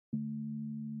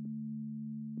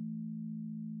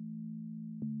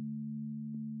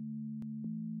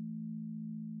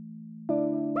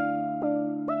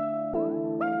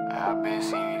I've been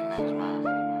seeing these niggas, man.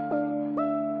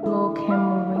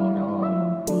 LulCamerino on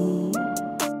the beat.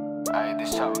 I hate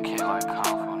this type of kid like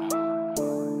KungFu now.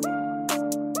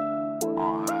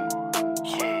 Alright.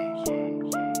 Yeah.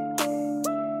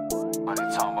 What they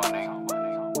talking about, nigga?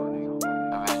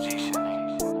 FSG shit,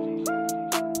 nigga.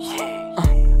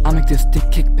 Yeah. I make this stick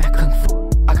kick back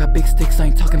KungFu. I got big sticks, I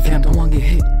ain't talking fam, don't wanna get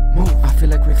hit. Move, I feel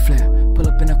like Ric Flair. Pull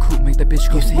up in a coupe, make that bitch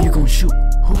go. You say you gon' shoot.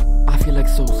 Who? I feel like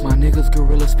Souls. My niggas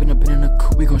gorilla spin up in a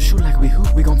coupe. We gon' shoot like we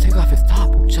hoop. We gon' take off his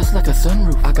top, just like a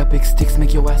sunroof. I got big sticks,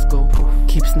 make your ass go poof.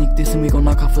 Keep sneak this and we gon'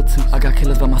 knock off a tooth. I got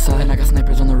killers by my side and I got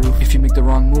snipers on the roof. If you make the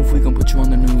wrong move, we gon' put you on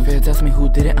the news. Feds ask me who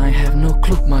did it, I ain't have no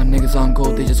clue. My niggas on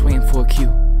gold, they just waiting for a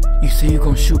cue. You say you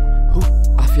gon' shoot. Who?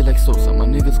 I feel like Sosa. My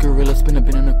niggas gorilla spin up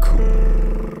in a coupe.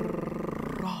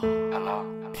 Hello?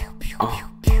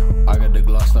 I got the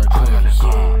Glock start clear.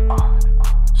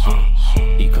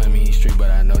 He claim he street, but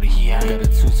I know that he ain't. Got a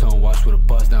two-tone watch with a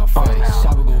bust down face.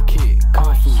 Chopper gon' kick,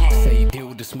 KungFu. Say he deal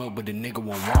with the smoke, but the nigga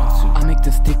won't want to. I make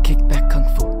this stick kick back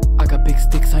KungFu. I got big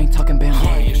sticks, I ain't talking bamboo.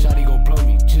 Yeah, your shawty gon' blow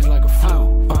me just like a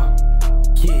flu.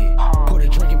 Yeah, put a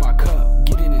drink in my cup,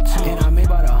 get in it too. And I made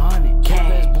about 100.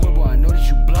 Cap ass boy, I know that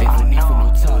you blow. Ain't no need for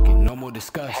no talking, no more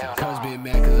discussion. Cuz been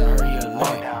mad cause I heard you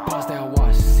late.